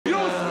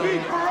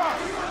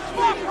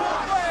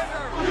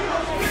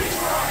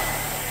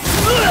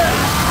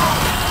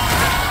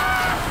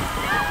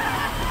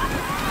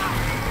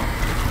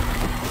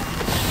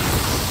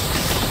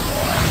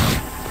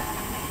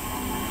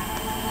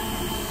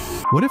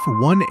What if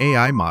one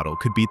AI model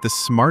could beat the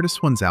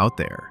smartest ones out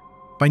there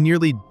by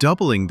nearly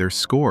doubling their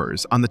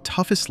scores on the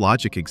toughest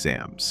logic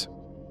exams?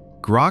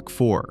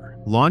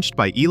 Grok-4, launched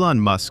by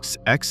Elon Musk's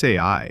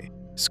xAI,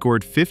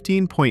 scored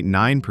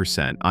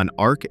 15.9% on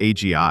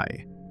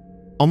ARC-AGI,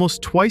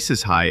 almost twice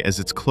as high as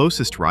its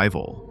closest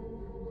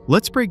rival.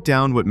 Let's break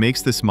down what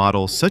makes this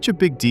model such a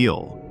big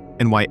deal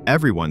and why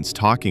everyone's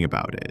talking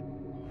about it.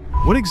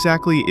 What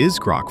exactly is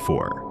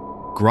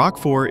Grok-4?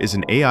 Grok-4 is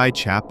an AI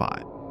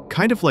chatbot,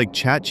 kind of like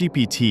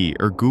ChatGPT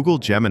or Google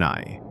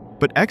Gemini,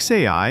 but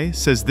xAI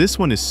says this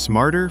one is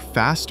smarter,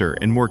 faster,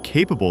 and more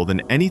capable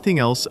than anything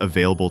else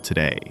available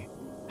today.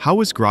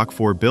 How is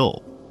Grok-4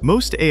 built?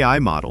 Most AI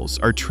models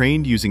are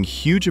trained using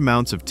huge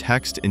amounts of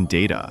text and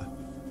data,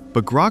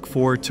 but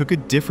Grok-4 took a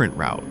different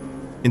route.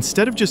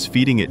 Instead of just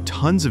feeding it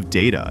tons of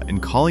data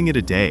and calling it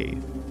a day,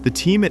 the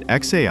team at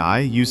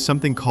xAI used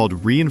something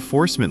called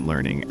reinforcement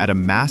learning at a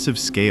massive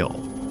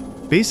scale.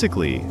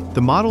 Basically,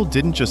 the model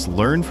didn't just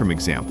learn from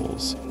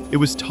examples, it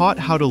was taught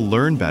how to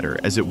learn better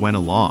as it went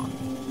along.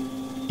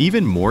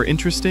 Even more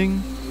interesting,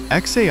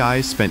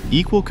 xAI spent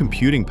equal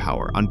computing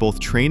power on both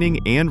training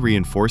and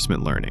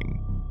reinforcement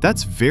learning.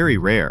 That's very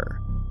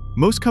rare.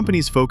 Most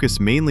companies focus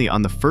mainly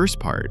on the first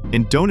part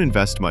and don't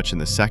invest much in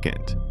the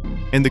second.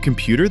 And the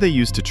computer they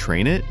use to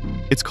train it,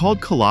 it's called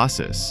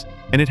Colossus,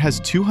 and it has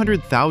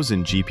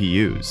 200,000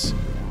 GPUs.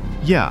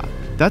 Yeah,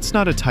 that's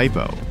not a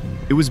typo.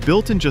 It was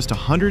built in just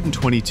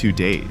 122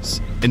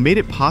 days and made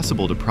it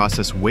possible to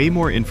process way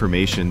more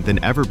information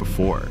than ever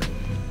before.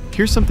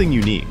 Here's something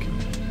unique.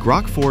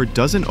 Grok-4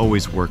 doesn't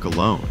always work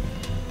alone.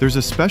 There's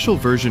a special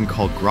version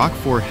called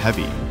Grok-4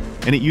 Heavy,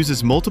 and it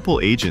uses multiple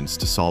agents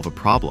to solve a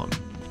problem.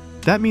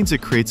 That means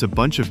it creates a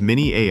bunch of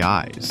mini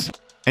AIs,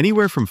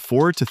 anywhere from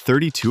 4 to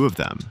 32 of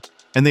them,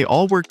 and they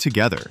all work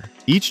together,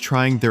 each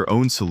trying their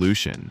own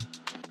solution.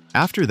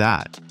 After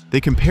that,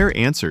 they compare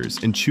answers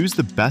and choose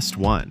the best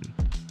one.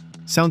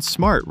 Sounds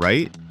smart,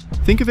 right?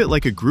 Think of it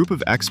like a group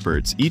of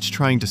experts each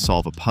trying to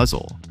solve a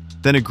puzzle,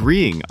 then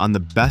agreeing on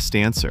the best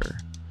answer.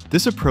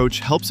 This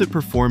approach helps it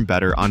perform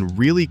better on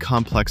really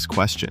complex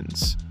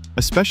questions,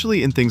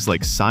 especially in things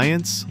like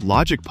science,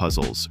 logic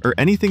puzzles, or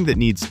anything that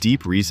needs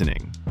deep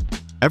reasoning.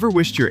 Ever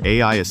wished your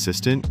AI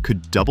assistant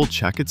could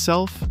double-check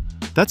itself?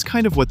 That's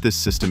kind of what this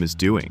system is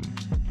doing.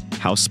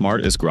 How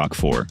smart is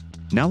Grok-4?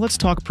 Now let's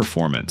talk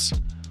performance.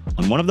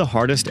 On one of the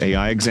hardest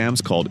AI exams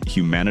called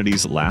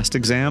Humanity's Last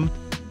Exam,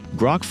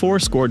 Grok-4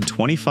 scored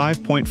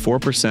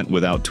 25.4%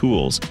 without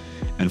tools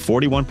and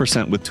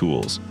 41% with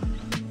tools.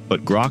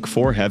 But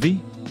Grok-4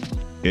 Heavy?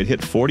 It hit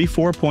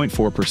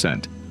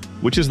 44.4%,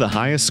 which is the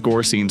highest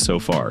score seen so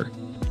far.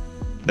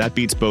 That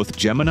beats both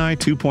Gemini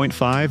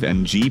 2.5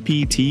 and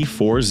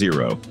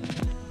GPT-4.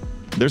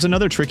 There's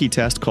another tricky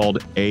test called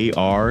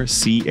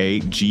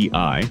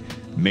ARC-AGI,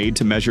 made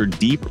to measure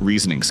deep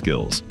reasoning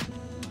skills.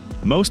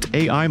 Most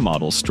AI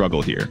models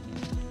struggle here,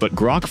 but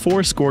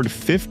Grok-4 scored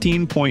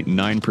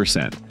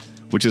 15.9%,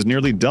 which is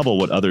nearly double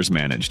what others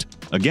managed.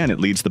 Again, it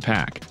leads the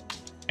pack.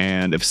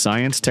 And if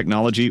science,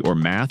 technology, or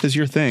math is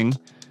your thing,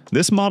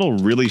 this model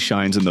really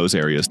shines in those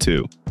areas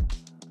too.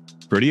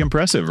 Pretty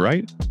impressive,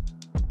 right?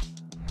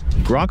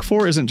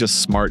 Grok-4 isn't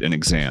just smart in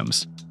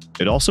exams.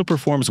 It also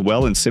performs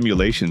well in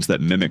simulations that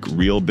mimic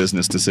real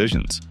business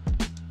decisions.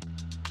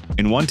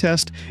 In one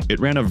test, it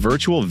ran a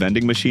virtual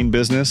vending machine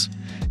business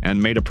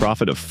and made a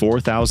profit of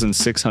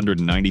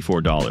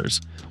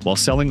 $4,694 while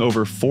selling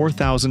over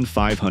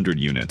 4,500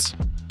 units.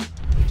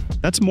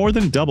 That's more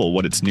than double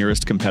what its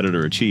nearest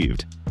competitor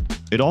achieved.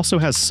 It also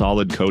has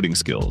solid coding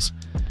skills.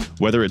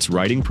 Whether it's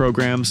writing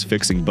programs,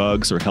 fixing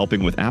bugs, or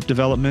helping with app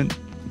development,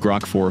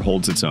 Grok-4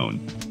 holds its own.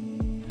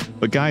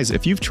 But guys,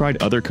 if you've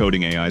tried other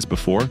coding AIs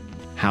before,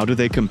 how do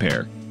they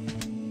compare?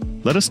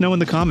 Let us know in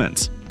the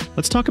comments.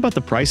 Let's talk about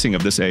the pricing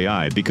of this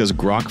AI because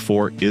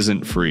Grok-4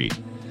 isn't free.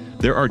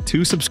 There are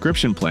 2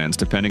 subscription plans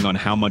depending on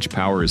how much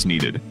power is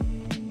needed.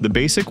 The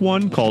basic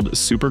one, called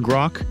Super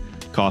Grok,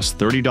 costs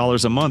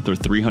 $30 a month or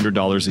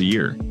 $300 a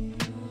year.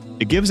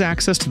 It gives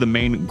access to the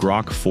main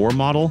Grok-4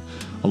 model,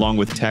 along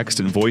with text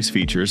and voice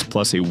features,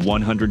 plus a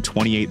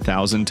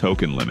 128,000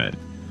 token limit.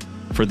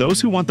 For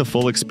those who want the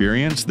full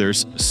experience,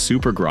 there's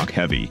Super Grok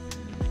Heavy.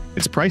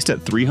 It's priced at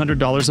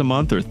 $300 a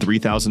month or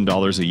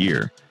 $3,000 a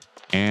year,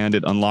 and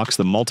it unlocks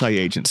the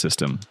multi-agent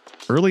system,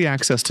 early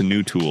access to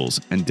new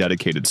tools, and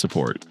dedicated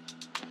support.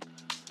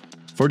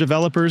 For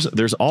developers,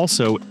 there's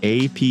also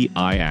API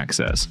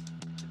access.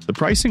 The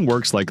pricing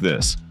works like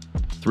this: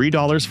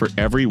 $3 for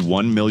every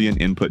 1 million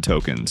input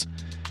tokens,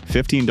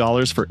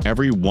 $15 for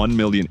every 1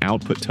 million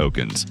output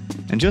tokens,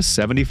 and just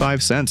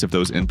 75 cents if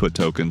those input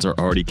tokens are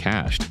already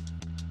cached.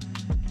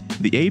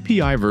 The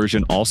API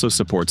version also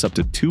supports up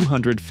to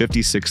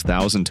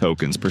 256,000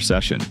 tokens per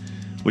session,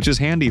 which is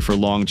handy for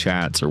long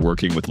chats or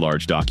working with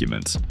large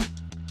documents.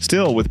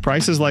 Still, with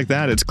prices like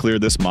that, it's clear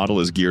this model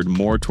is geared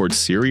more towards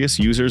serious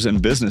users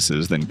and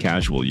businesses than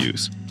casual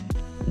use.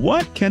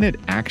 What can it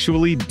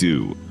actually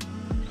do?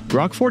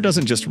 Grok-4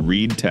 doesn't just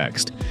read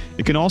text,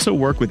 it can also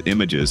work with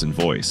images and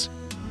voice.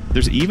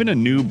 There's even a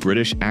new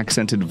British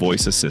accented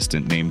voice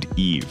assistant named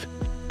Eve.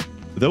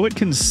 Though it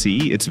can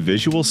see, its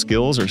visual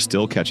skills are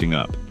still catching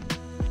up.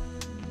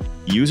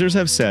 Users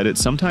have said it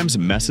sometimes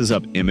messes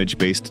up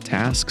image-based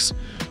tasks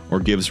or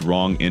gives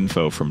wrong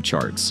info from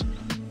charts.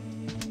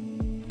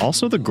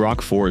 Also, the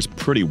Grok-4 is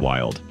pretty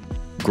wild.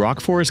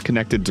 Grok-4 is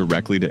connected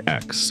directly to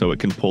X, so it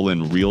can pull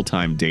in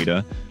real-time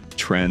data,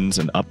 trends,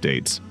 and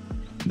updates.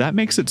 That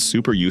makes it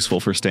super useful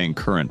for staying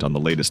current on the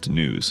latest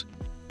news.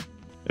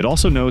 It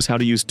also knows how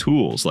to use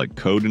tools like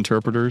code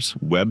interpreters,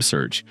 web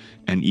search,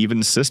 and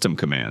even system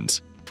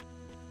commands.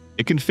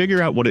 It can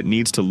figure out what it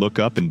needs to look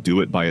up and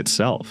do it by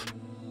itself.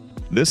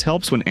 This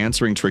helps when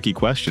answering tricky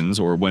questions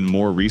or when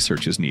more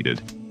research is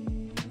needed.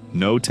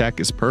 No tech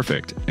is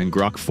perfect, and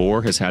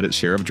Grok-4 has had its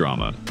share of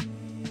drama.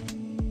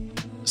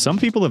 Some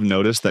people have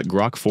noticed that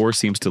Grok-4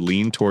 seems to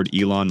lean toward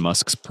Elon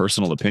Musk's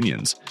personal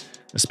opinions,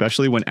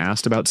 especially when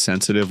asked about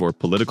sensitive or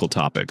political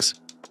topics.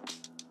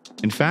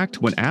 In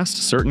fact, when asked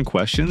certain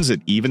questions,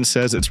 it even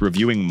says it's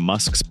reviewing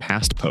Musk's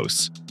past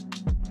posts.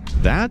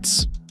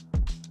 That's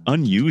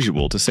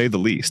unusual, to say the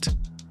least.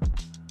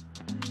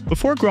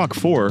 Before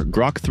Grok-4,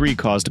 Grok-3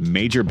 caused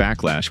major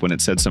backlash when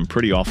it said some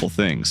pretty awful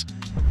things,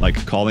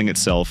 like calling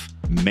itself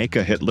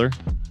Mecha Hitler.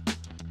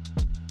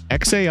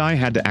 XAI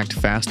had to act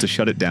fast to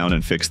shut it down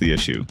and fix the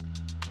issue.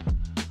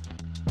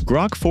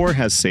 Grok-4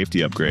 has safety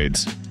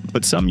upgrades,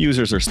 but some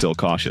users are still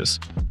cautious.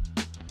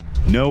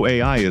 No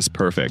AI is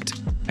perfect,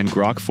 and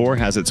Grok-4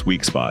 has its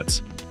weak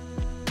spots.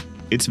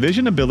 Its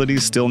vision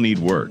abilities still need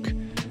work.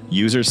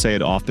 Users say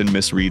it often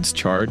misreads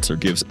charts or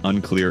gives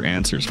unclear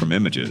answers from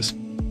images.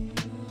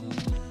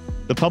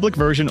 The public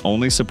version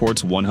only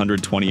supports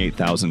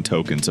 128,000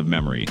 tokens of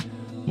memory,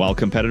 while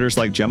competitors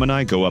like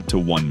Gemini go up to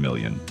 1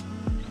 million.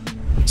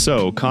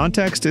 So,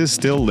 context is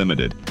still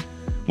limited.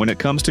 When it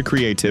comes to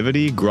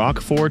creativity,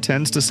 Grok-4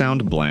 tends to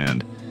sound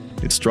bland.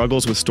 It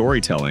struggles with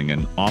storytelling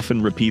and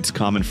often repeats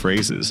common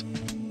phrases.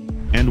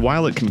 And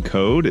while it can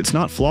code, it's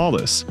not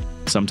flawless.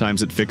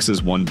 Sometimes it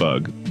fixes one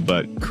bug,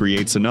 but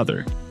creates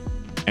another.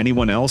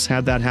 Anyone else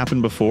had that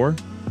happen before?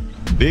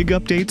 Big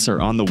updates are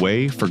on the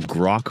way for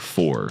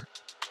Grok-4.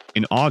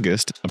 In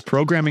August, a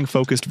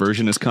programming-focused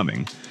version is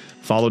coming,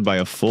 followed by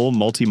a full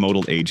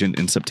multimodal agent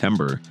in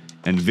September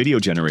and video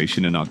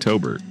generation in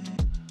October.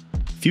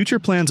 Future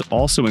plans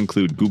also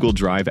include Google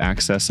Drive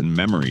access and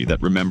memory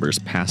that remembers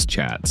past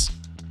chats.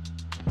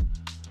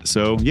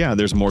 So yeah,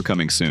 there's more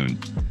coming soon.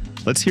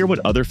 Let's hear what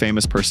other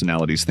famous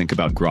personalities think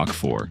about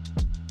Grok-4.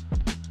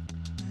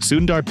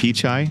 Sundar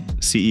Pichai,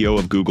 CEO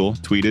of Google,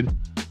 tweeted,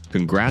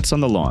 "Congrats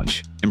on the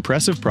launch.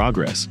 Impressive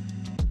progress.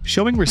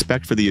 Showing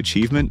respect for the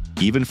achievement,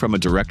 even from a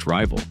direct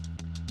rival."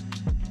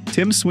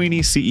 Tim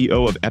Sweeney,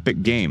 CEO of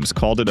Epic Games,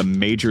 called it a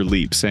major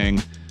leap,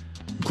 saying,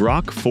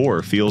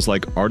 "Grok-4 feels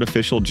like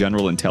artificial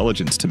general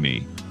intelligence to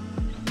me."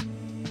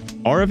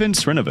 Aravind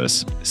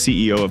Srinivas,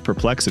 CEO of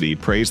Perplexity,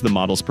 praised the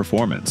model's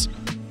performance.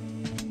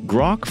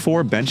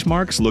 Grok-4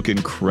 benchmarks look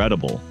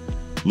incredible.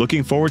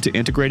 Looking forward to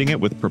integrating it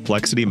with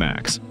Perplexity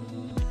Max.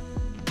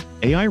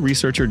 AI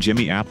researcher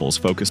Jimmy Apples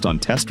focused on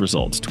test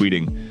results,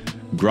 tweeting,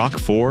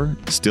 "Grok-4,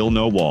 still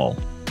no wall.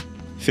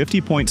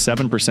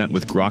 50.7%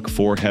 with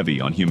Grok-4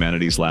 Heavy on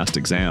humanities' last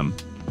exam."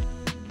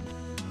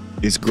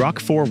 Is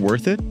Grok-4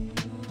 worth it?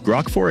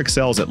 Grok-4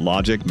 excels at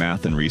logic,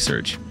 math, and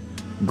research.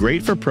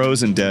 Great for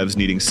pros and devs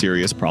needing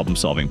serious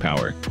problem-solving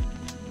power.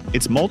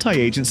 Its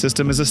multi-agent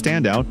system is a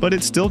standout, but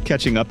it's still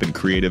catching up in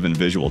creative and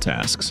visual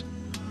tasks.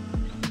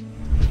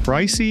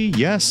 Pricey,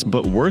 yes,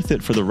 but worth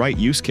it for the right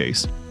use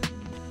case.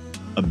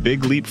 A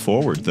big leap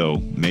forward,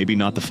 though maybe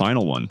not the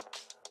final one.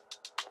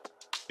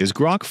 Is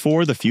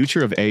Grok-4 the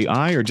future of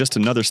AI or just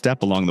another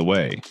step along the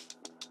way?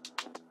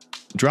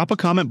 Drop a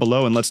comment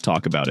below and let's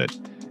talk about it.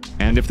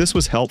 And if this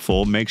was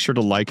helpful, make sure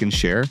to like and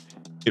share.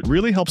 It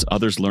really helps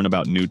others learn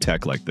about new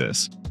tech like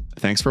this.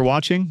 Thanks for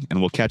watching, and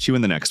we'll catch you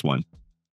in the next one.